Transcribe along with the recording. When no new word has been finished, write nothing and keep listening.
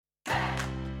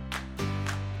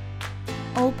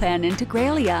Ulpan,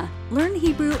 Integraliah. Learn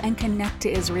Hebrew and connect to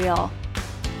Israel.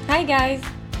 Hi guys!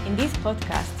 In this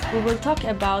podcast, we will talk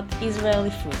about Israeli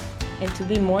food, and to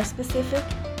be more specific,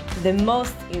 the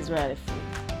most Israeli food,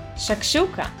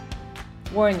 Shakshuka.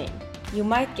 Warning, you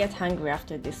might get hungry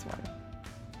after this one.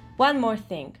 One more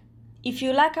thing, if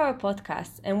you like our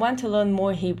podcast and want to learn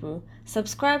more Hebrew,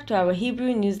 subscribe to our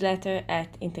Hebrew newsletter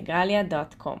at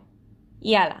integraliah.com.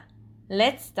 Yalla,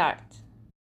 let's start.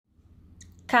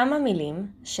 כמה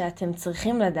מילים שאתם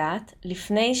צריכים לדעת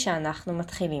לפני שאנחנו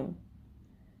מתחילים.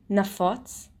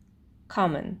 נפוץ,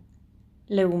 common,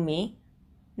 לאומי,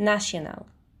 national,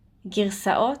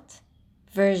 גרסאות,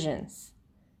 versions,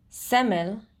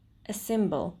 סמל, a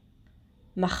symbol,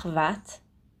 מחבת,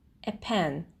 a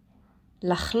pan,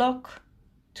 לחלוק,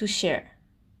 to share.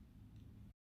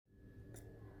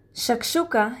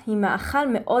 שקשוקה היא מאכל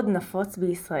מאוד נפוץ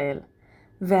בישראל,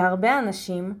 והרבה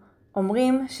אנשים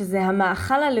אומרים שזה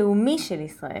המאכל הלאומי של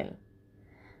ישראל.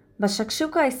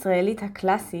 בשקשוקה הישראלית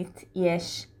הקלאסית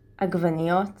יש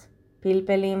עגבניות,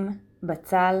 פלפלים,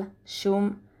 בצל,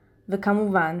 שום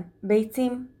וכמובן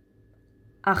ביצים.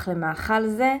 אך למאכל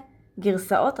זה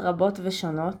גרסאות רבות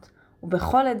ושונות,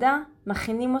 ובכל עדה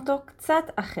מכינים אותו קצת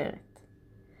אחרת.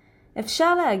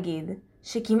 אפשר להגיד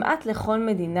שכמעט לכל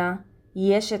מדינה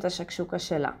יש את השקשוקה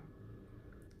שלה.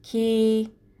 כי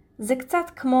זה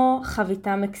קצת כמו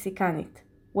חביתה מקסיקנית,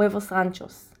 huevos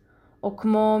ranchos, או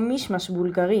כמו מישמש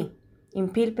בולגרי, עם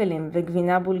פלפלים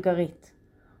וגבינה בולגרית,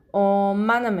 או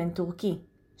מנמן טורקי,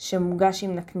 שמוגש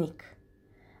עם נקניק.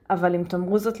 אבל אם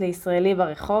תאמרו זאת לישראלי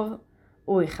ברחוב,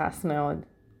 הוא יכעס מאוד.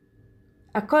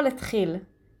 הכל התחיל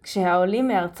כשהעולים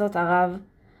מארצות ערב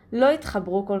לא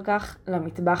התחברו כל כך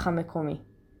למטבח המקומי,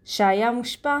 שהיה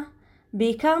מושפע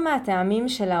בעיקר מהטעמים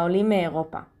של העולים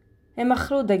מאירופה. הם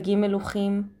אכלו דגים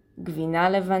מלוחים, גבינה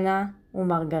לבנה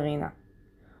ומרגרינה.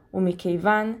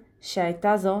 ומכיוון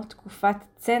שהייתה זו תקופת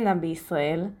צנע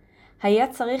בישראל, היה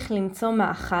צריך למצוא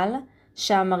מאכל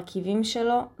שהמרכיבים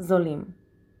שלו זולים.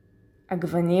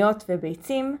 עגבניות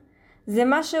וביצים זה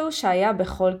משהו שהיה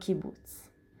בכל קיבוץ.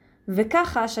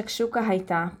 וככה שקשוקה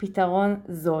הייתה פתרון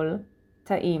זול,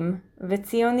 טעים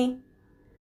וציוני.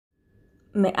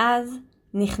 מאז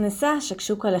נכנסה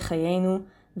השקשוקה לחיינו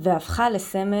והפכה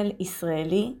לסמל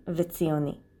ישראלי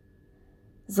וציוני.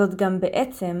 זאת גם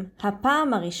בעצם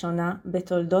הפעם הראשונה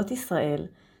בתולדות ישראל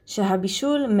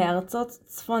שהבישול מארצות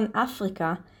צפון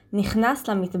אפריקה נכנס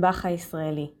למטבח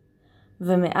הישראלי,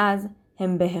 ומאז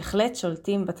הם בהחלט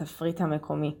שולטים בתפריט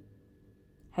המקומי.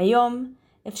 היום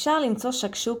אפשר למצוא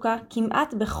שקשוקה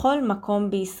כמעט בכל מקום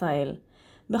בישראל.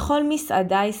 בכל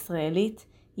מסעדה ישראלית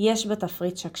יש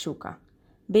בתפריט שקשוקה,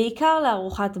 בעיקר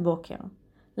לארוחת בוקר,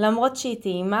 למרות שהיא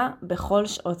טעימה בכל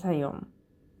שעות היום.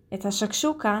 את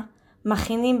השקשוקה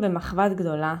מכינים במחבת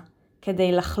גדולה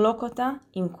כדי לחלוק אותה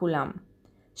עם כולם,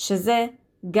 שזה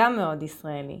גם מאוד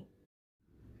ישראלי.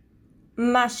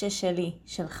 מה ששלי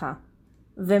שלך,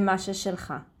 ומה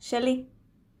ששלך שלי.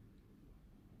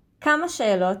 כמה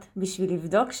שאלות בשביל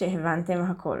לבדוק שהבנתם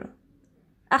הכל.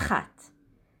 1.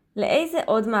 לאיזה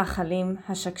עוד מאכלים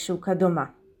השקשוקה דומה?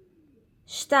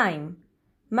 2.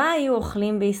 מה היו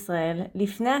אוכלים בישראל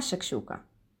לפני השקשוקה?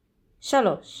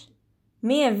 3.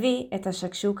 מי הביא את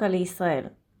השקשוקה לישראל?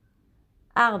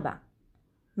 4.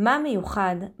 מה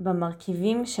מיוחד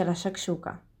במרכיבים של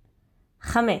השקשוקה?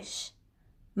 5.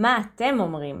 מה אתם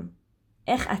אומרים?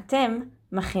 איך אתם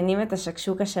מכינים את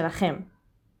השקשוקה שלכם?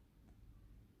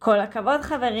 כל הכבוד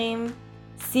חברים!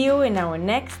 See you in our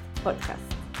next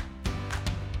podcast.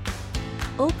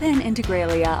 Ulpan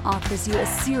Integraliah offers you a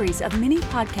series of mini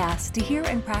podcasts to hear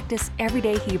and practice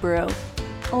everyday Hebrew.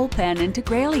 Ulpan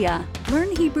Integraliah.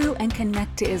 Learn Hebrew and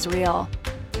connect to Israel.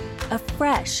 A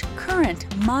fresh, current,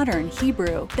 modern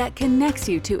Hebrew that connects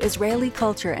you to Israeli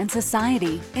culture and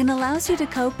society and allows you to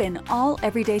cope in all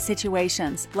everyday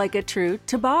situations like a true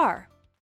tabar.